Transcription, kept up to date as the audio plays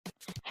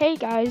Hey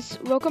guys,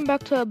 welcome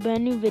back to a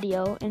brand new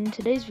video. In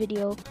today's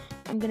video,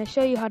 I'm gonna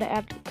show you how to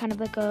add kind of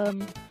like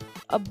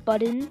a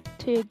button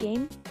to your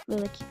game where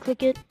like you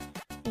click it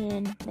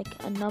and like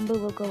a number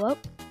will go up.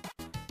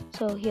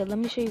 So here, let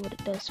me show you what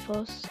it does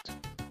first.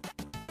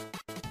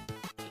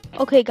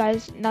 Okay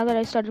guys, now that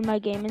I started my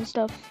game and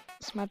stuff,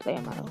 it's my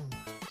player model.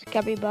 It's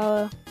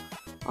Capybara.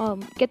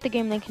 Get the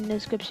game link in the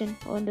description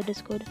or in the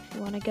Discord if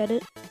you wanna get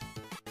it.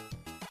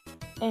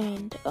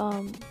 And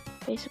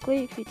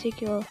basically if you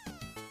take your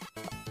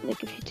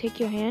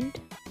hand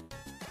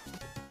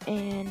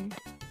and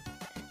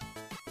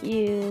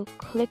you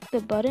click the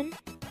button,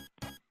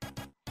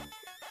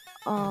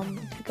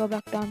 if you go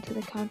back down to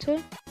the counter,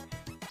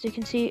 as you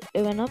can see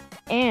it went up,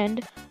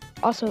 and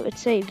also it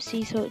saves.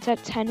 See, so it's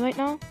at 10 right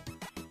now.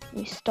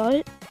 You start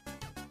it,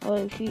 or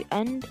if you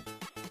end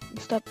and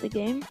stop the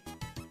game,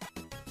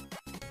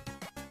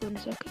 give it a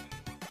second.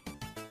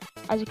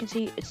 As you can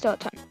see, it's still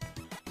at 10.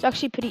 It's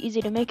actually pretty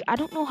easy to make. I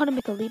don't know how to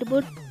make a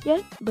leaderboard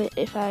yet, but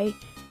if I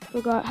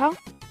forgot how,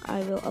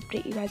 I will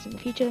update you guys in the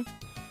future.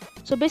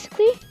 So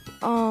basically,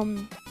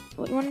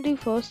 what you want to do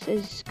first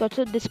is go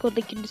to the Discord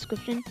link in the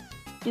description.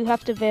 You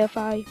have to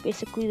verify.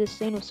 Basically, this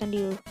thing will send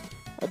you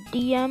a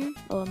DM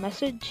or a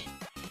message,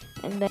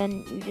 and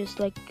then you just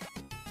like,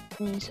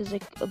 and it says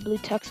like a blue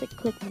text, like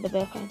click on the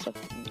verify and stuff.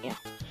 And yeah.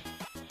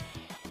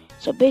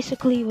 So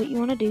basically, what you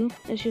want to do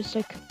is just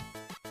like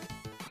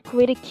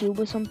create a cube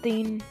or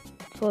something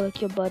for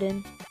like your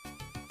button.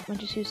 I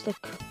just use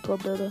like Pro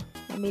Builder.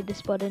 I made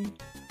this button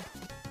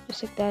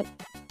just like that,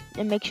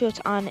 and make sure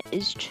it's on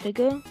is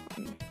trigger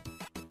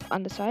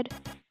on the side.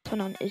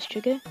 Turn on is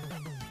trigger,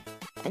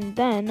 and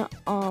then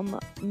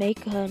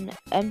make an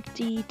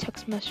empty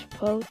text mesh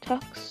pro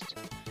text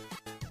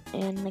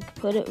and like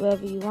put it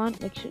wherever you want.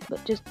 Make sure,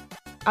 but just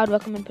I'd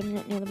recommend putting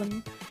it near the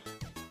button.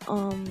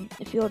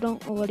 If you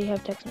don't already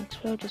have text mesh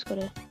pro, just go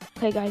to.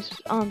 Okay guys,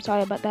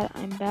 sorry about that.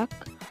 I'm back.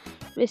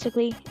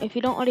 Basically, if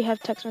you don't already have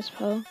text mesh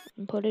pro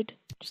imported,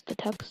 just the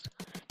text,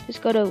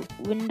 just go to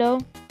window.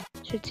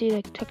 Should see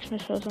like text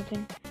mesh or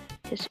something.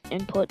 Just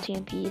import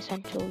TMP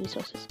essential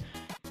resources.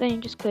 Then you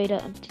just create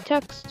an empty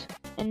text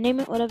and name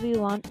it whatever you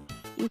want.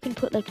 You can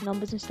put like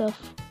numbers and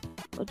stuff,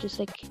 or just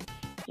like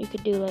you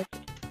could do like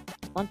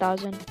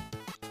 1000.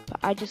 But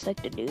I just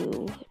like to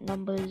do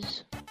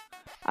numbers.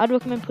 I'd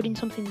recommend putting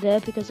something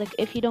there because like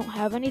if you don't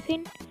have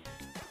anything,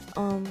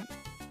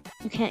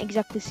 you can't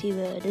exactly see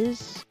where it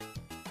is.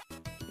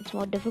 It's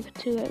more difficult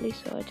to at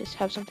least, so I just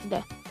have something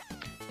there.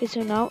 Okay,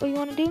 so now what you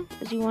want to do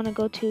is you want to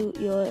go to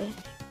your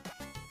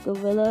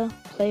Gorilla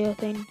player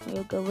thing, or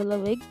your Gorilla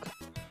rig,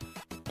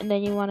 and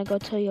then you want to go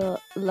to your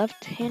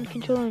left hand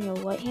controller and your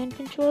right hand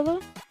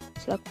controller.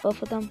 Select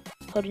both of them,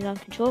 holding down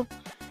control.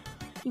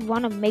 You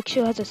want to make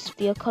sure it has a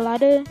sphere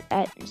collider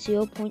at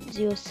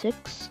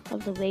 0.06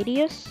 of the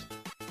radius,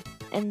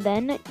 and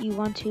then you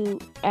want to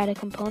add a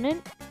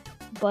component,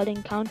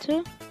 button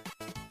counter,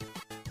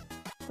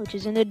 which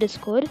is in the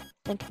Discord,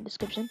 link in the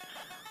description.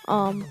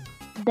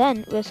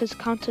 Then where it says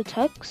counter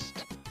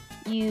text,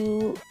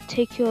 you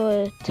take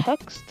your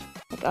text,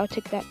 like I'll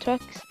take that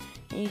text,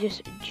 and you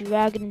just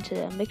drag it into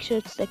there. Make sure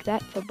it's like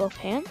that for both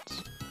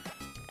hands,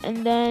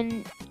 and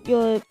then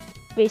you're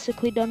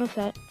basically done with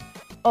that.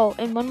 Oh,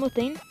 and one more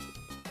thing,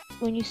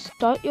 when you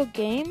start your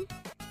game,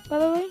 by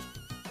the way,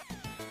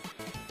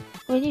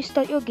 when you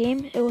start your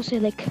game, it will say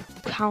like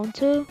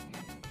counter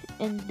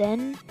and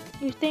then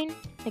your thing,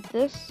 like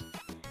this.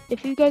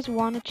 If you guys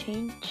want to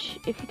change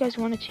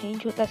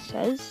what that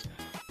says,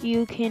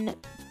 you can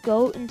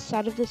go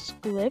inside of the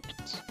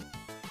script.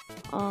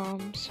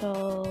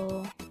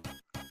 So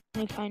let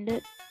me find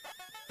it.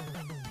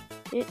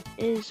 It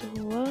is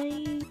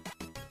right.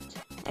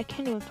 I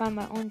can't even find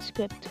my own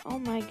script. Oh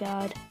my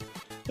god.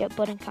 Yeah,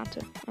 button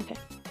counter. Okay.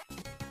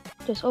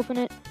 Just open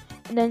it,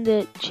 and then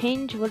the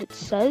change what it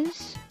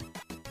says.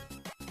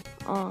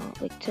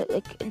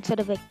 Like instead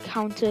of like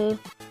counter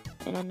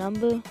and a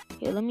number.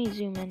 Here, let me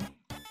zoom in.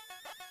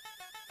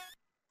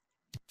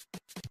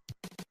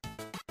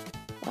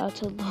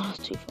 That's a little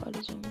too far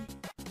to zoom in.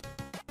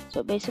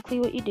 So basically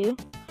what you do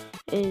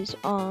is,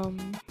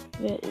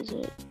 where is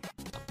it?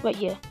 Right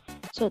here.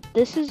 So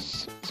this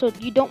is, so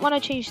you don't want to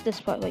change this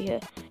part right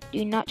here.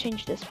 Do not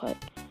change this part.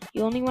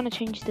 You only want to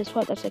change this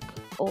part that's like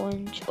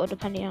orange, or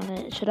depending on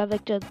it, it should have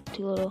like the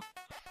two little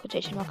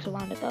quotation marks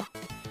around it though.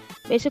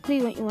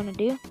 Basically what you want to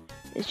do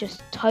is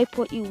just type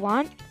what you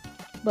want,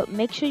 but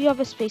make sure you have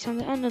a space on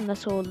the end, and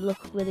this will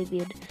look really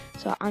weird.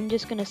 So I'm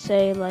just gonna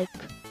say like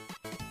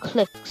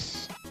clicks.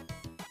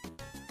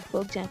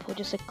 For example,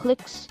 just like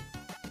clicks.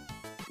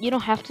 You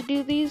don't have to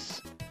do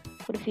these,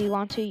 but if you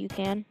want to, you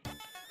can.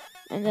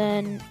 And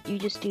then you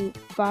just do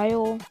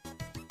file,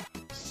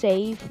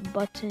 save,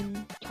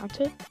 button,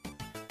 counter,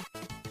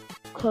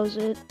 close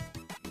it,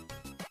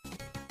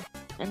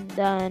 and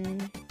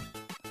then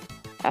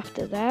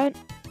after that,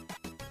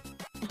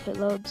 if it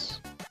loads,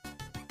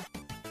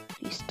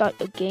 you start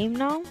a game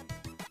now.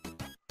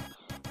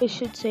 It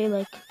should say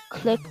like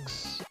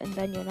clicks and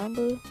then your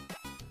number.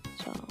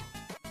 So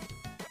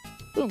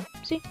boom,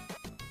 see?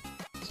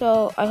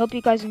 So I hope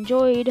you guys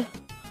enjoyed.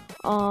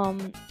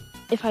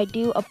 If I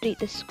do update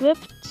the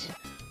script,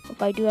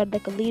 if I do add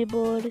like a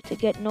leaderboard to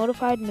get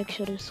notified, make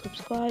sure to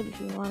subscribe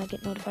if you want to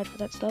get notified for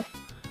that stuff.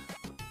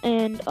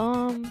 And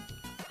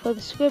for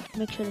the script,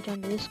 make sure to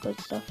join the Discord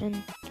stuff.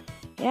 And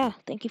yeah,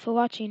 thank you for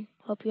watching.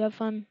 Hope you have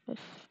fun with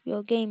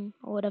your game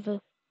or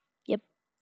whatever.